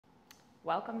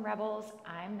Welcome Rebels,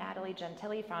 I'm Natalie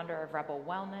Gentile, founder of Rebel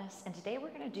Wellness, and today we're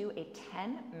going to do a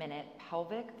 10-minute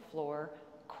pelvic floor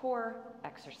core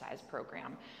exercise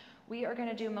program. We are going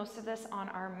to do most of this on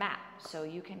our mat, so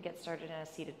you can get started in a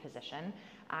seated position.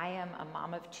 I am a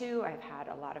mom of two. I've had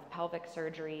a lot of pelvic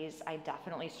surgeries. I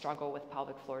definitely struggle with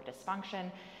pelvic floor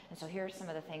dysfunction, and so here are some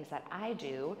of the things that I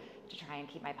do to try and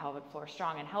keep my pelvic floor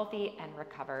strong and healthy and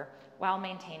recover while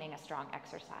maintaining a strong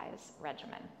exercise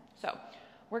regimen. So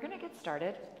we're going to get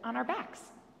started on our backs.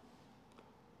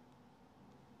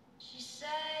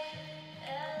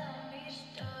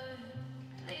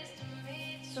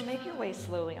 So make your way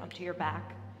slowly onto your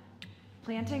back,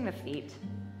 planting the feet.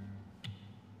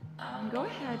 Go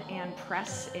ahead and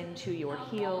press into your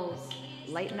heels,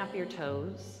 lighten up your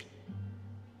toes,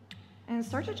 and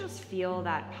start to just feel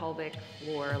that pelvic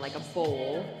floor like a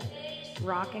bowl,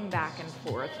 rocking back and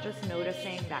forth, just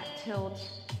noticing that tilt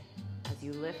as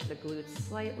you lift the glutes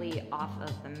slightly off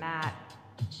of the mat.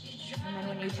 And then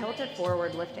when you tilt it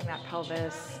forward, lifting that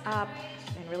pelvis up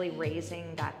and really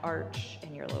raising that arch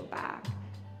in your low back.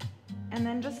 And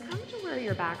then just come to where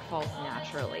your back falls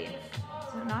naturally.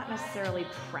 So not necessarily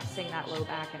pressing that low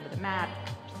back into the mat,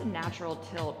 just a natural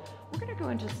tilt. We're gonna go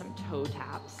into some toe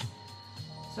taps.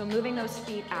 So moving those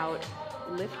feet out,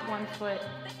 lift one foot,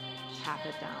 tap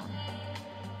it down.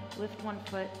 Lift one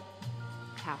foot,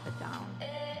 tap it down.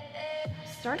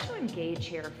 Start to engage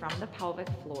here from the pelvic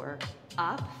floor,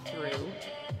 up through,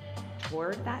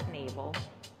 toward that navel.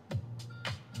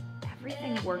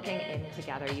 Everything working in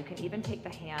together. You can even take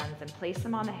the hands and place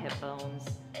them on the hip bones.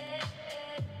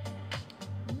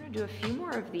 I'm going to do a few more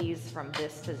of these from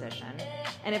this position.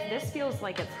 And if this feels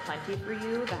like it's plenty for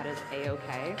you, that is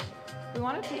a-okay. We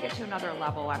want to take it to another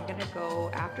level. I'm going to go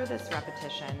after this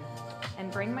repetition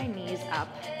and bring my knees up,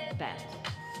 bent.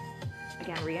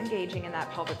 Again, re-engaging in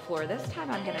that pelvic floor. This time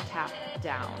I'm going to tap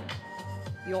down.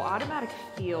 You'll automatically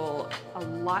feel a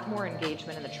lot more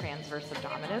engagement in the transverse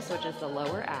abdominis, which is the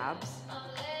lower abs.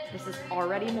 This is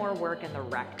already more work in the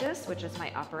rectus, which is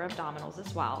my upper abdominals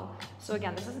as well. So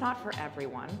again, this is not for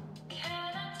everyone.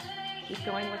 Keep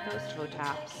going with those toe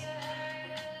taps.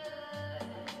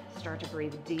 Start to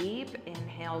breathe deep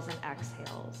inhales and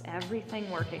exhales.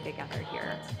 Everything working together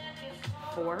here.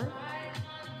 4,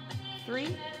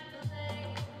 3,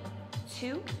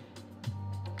 2,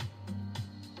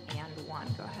 and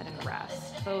 1. Go ahead and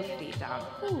rest. Both feet down.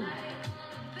 Ooh.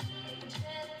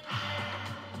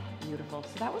 Beautiful.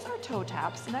 So that was our toe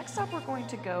taps. Next up, we're going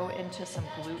to go into some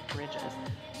glute bridges.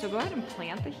 So go ahead and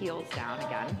plant the heels down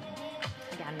again.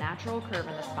 Again, natural curve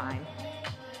in the spine.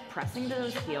 Pressing to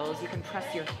those heels. You can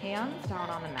press your hands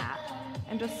down on the mat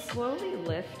and just slowly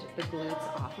lift the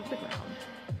glutes off of the ground.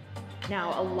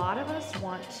 Now, a lot of us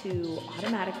want to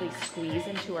automatically squeeze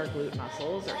into our glute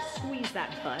muscles or squeeze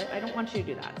that butt. I don't want you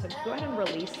to do that. So go ahead and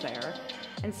release there.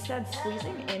 Instead,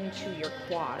 squeezing into your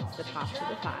quads, the tops of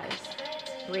the thighs.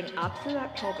 Bring up through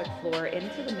that pelvic floor,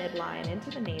 into the midline, into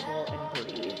the navel, and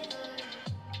breathe.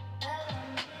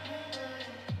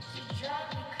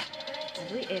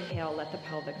 Every inhale, let the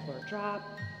pelvic floor drop.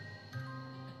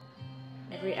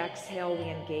 Every exhale, we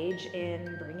engage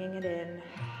in, bringing it in.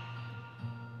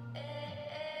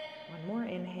 One more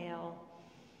inhale.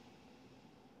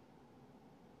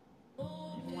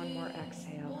 And one more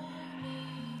exhale.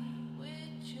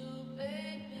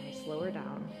 Nice, lower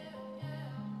down.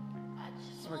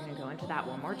 So we're going to go into that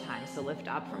one more time. So lift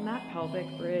up from that pelvic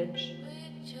bridge,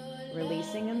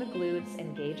 releasing in the glutes,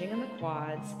 engaging in the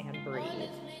quads, and breathe.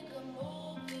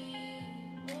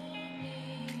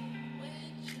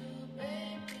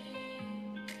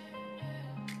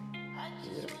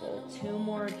 Beautiful. 2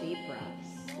 more deep breaths.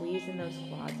 Squeezing those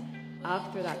quads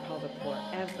up through that pelvic floor.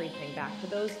 Everything back to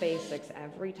those basics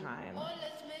every time.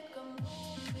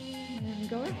 And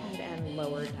go ahead and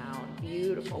lower down.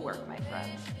 Beautiful work, my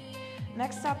friends.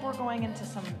 Next up, we're going into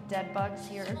some dead bugs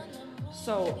here.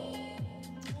 So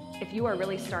if you are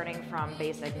really starting from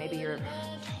basic, maybe you're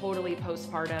totally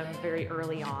postpartum, very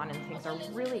early on, and things are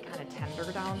really kind of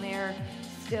tender down there,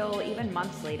 still, even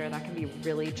months later, that can be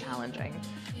really challenging.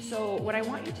 So what I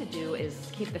want you to do is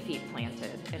keep the feet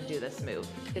planted and do this move.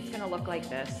 It's gonna look like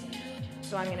this.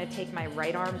 So I'm gonna take my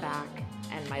right arm back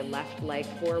and my left leg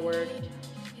forward,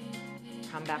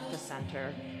 come back to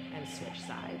center, and switch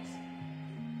sides.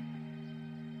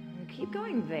 And keep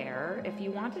going there. If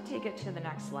you want to take it to the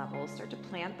next level, start to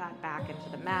plant that back into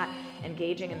the mat,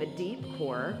 engaging in the deep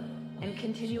core, and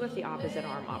continue with the opposite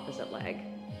arm, opposite leg.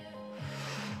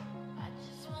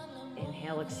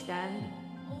 Inhale, extend.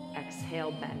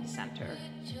 Exhale, bend center.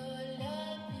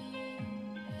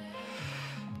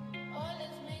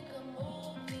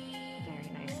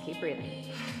 Very nice. Keep breathing.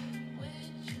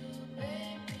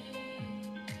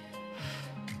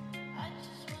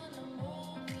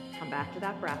 back to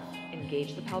that breath.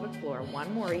 Engage the pelvic floor.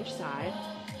 One more each side.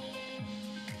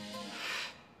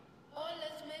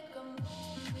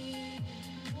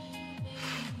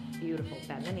 Beautiful.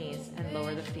 Bend the knees and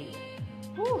lower the feet.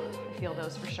 Whew, I feel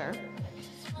those for sure.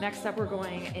 Next up, we're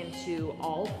going into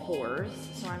all fours.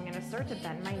 So I'm going to start to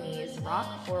bend my knees,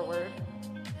 rock forward.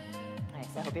 Nice.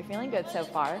 I hope you're feeling good so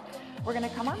far. We're going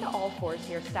to come onto all fours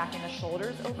here, stacking the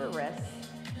shoulders over wrists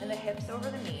and the hips over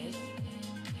the knees.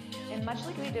 And much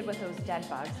like we did with those dead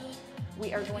bugs,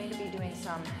 we are going to be doing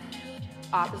some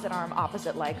opposite arm,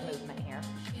 opposite leg movement here.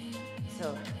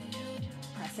 So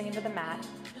pressing into the mat,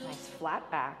 nice flat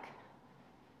back.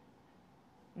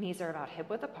 Knees are about hip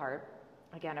width apart.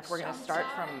 Again, if we're going to start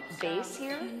from base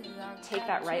here, take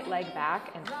that right leg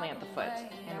back and plant the foot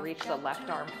and reach the left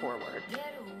arm forward.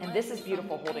 And this is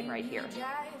beautiful holding right here.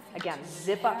 Again,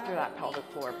 zip up through that pelvic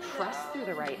floor, press through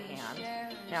the right hand.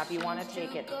 Now, if you want to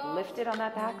take it lifted on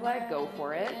that back leg, go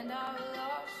for it. And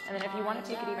then if you want to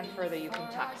take it even further, you can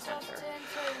tuck center.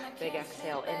 Big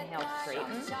exhale, inhale,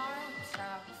 straighten.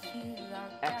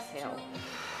 Exhale.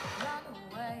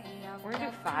 We're going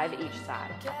to do 5 each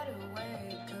side.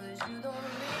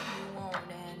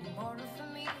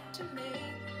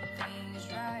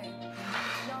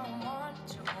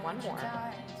 One more.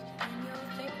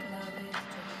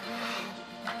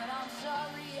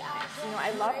 You know,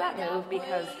 I love that move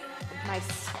because my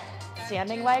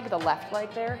standing leg, the left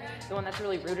leg there, the one that's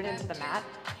really rooted into the mat,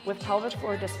 with pelvic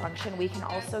floor dysfunction, we can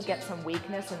also get some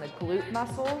weakness in the glute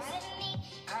muscles.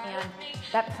 And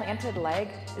that planted leg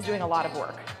is doing a lot of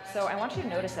work. So I want you to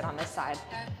notice it on this side.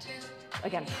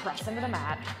 Again, press into the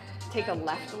mat. Take the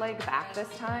left leg back this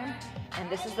time. And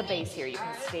this is the base here. You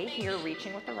can stay here,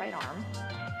 reaching with the right arm.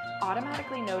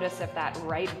 Automatically notice if that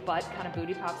right butt kind of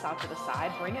booty pops out to the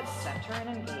side. Bring it center and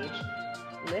engage.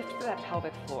 Lift through that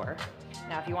pelvic floor.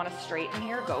 Now, if you want to straighten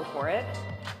here, go for it.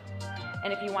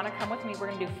 And if you want to come with me, we're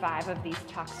going to do 5 of these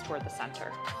tucks toward the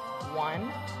center.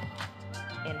 1.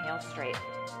 Inhale, straight.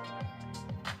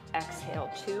 Exhale,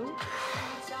 2.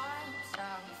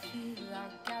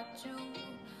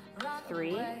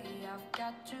 3.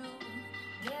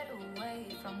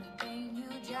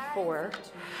 4.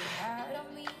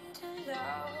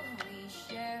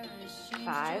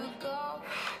 5.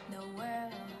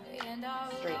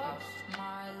 Straighten.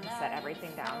 Set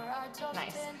everything down.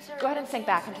 Nice. Go ahead and sink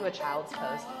back into a child's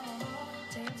pose.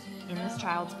 In this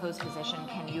child's pose position,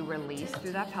 can you release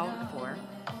through that pelvic floor?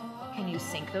 Can you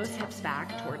sink those hips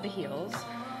back toward the heels?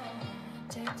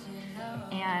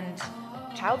 And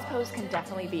child's pose can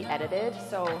definitely be edited.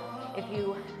 So if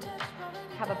you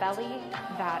have a belly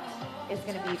that is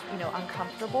going to be,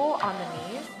 uncomfortable on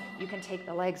the knees, you can take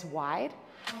the legs wide.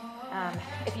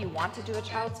 If you want to do a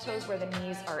child's pose where the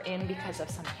knees are in because of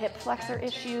some hip flexor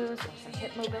issues or some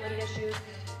hip mobility issues,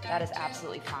 that is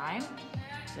absolutely fine.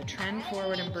 So trend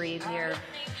forward and breathe here.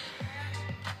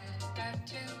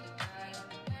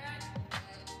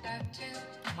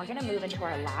 We're going to move into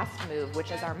our last move,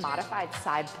 which is our modified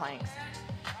side planks.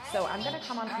 So I'm going to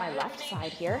come onto my left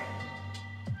side here.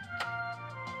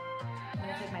 I'm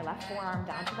going to take my left forearm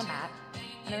down to the mat.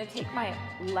 I'm going to take my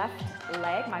left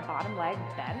leg, my bottom leg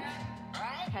bent,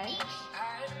 okay?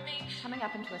 Coming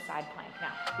up into a side plank.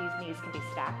 Now, these knees can be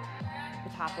stacked. The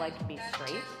top leg can be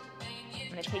straight.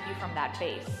 I'm going to take you from that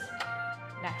base.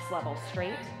 Next level,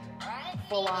 straight,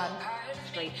 full on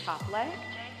straight top leg.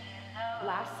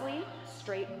 Lastly,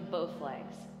 straight both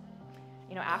legs.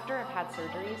 After I've had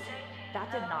surgeries,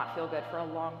 that did not feel good for a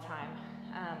long time.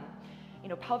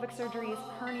 Pelvic surgeries,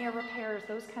 hernia repairs,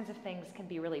 those kinds of things can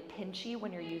be really pinchy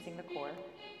when you're using the core.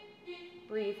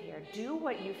 Breathe here. Do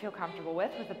what you feel comfortable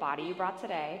with the body you brought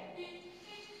today.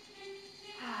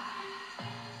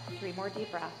 3 more deep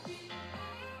breaths.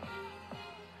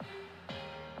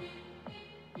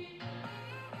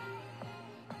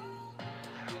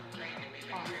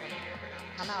 Awesome.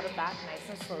 Come out of that nice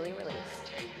and slowly release.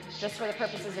 Just for the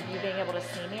purposes of you being able to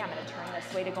see me, I'm going to turn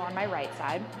this way to go on my right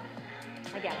side.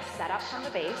 Again, set up from the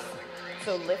base.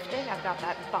 So lifting, I've got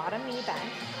that bottom knee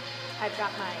bent. I've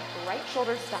got my right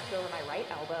shoulder stuck over my right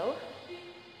elbow.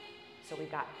 So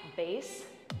we've got base,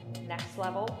 next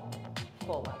level,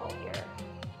 full level here.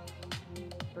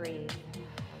 Breathe.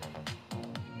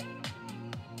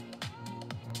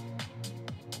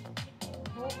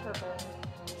 Whole purpose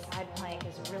side plank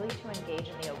is really to engage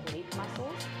in the oblique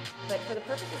muscles. But for the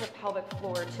purposes of pelvic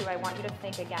floor too, I want you to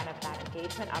think again of that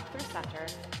engagement up through center,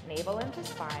 navel into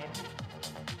spine,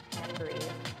 and breathe.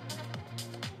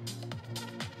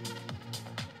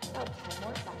 About 10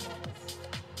 more seconds.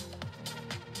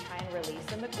 Try and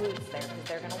release in the glutes there because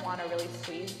they're going to want to really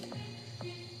squeeze.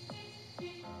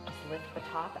 Just lift the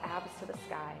top abs to the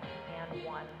sky. and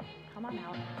 1. Come on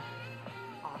out.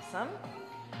 Awesome.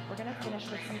 We're gonna finish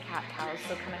with some cat-cows.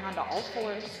 So coming onto all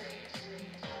fours,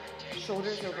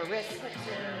 shoulders over wrists, hips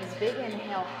over knees. Big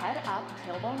inhale, head up,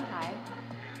 tailbone high.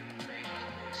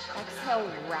 Exhale,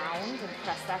 round and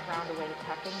press that ground away,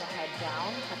 tucking the head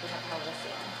down, tucking the pelvis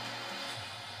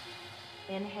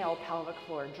in. Inhale, pelvic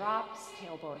floor drops,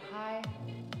 tailbone high.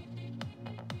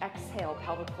 Exhale,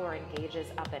 pelvic floor engages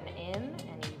up and in,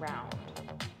 and you round.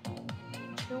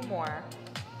 2 more.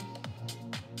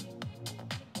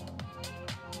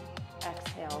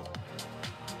 Exhale.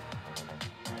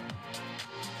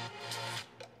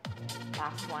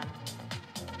 Last one.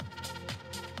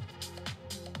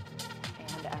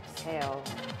 And exhale.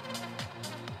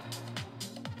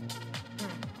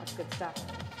 That's good stuff.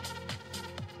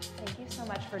 Thank you so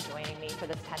much for joining me for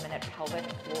this 10-minute pelvic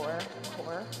floor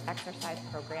core exercise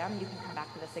program. You can come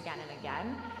back to this again and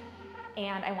again.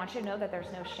 And I want you to know that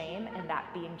there's no shame in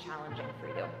that being challenging for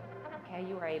you. Okay,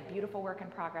 you are a beautiful work in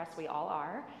progress. We all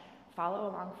are. Follow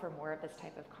along for more of this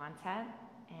type of content,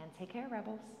 and take care,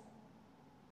 Rebels.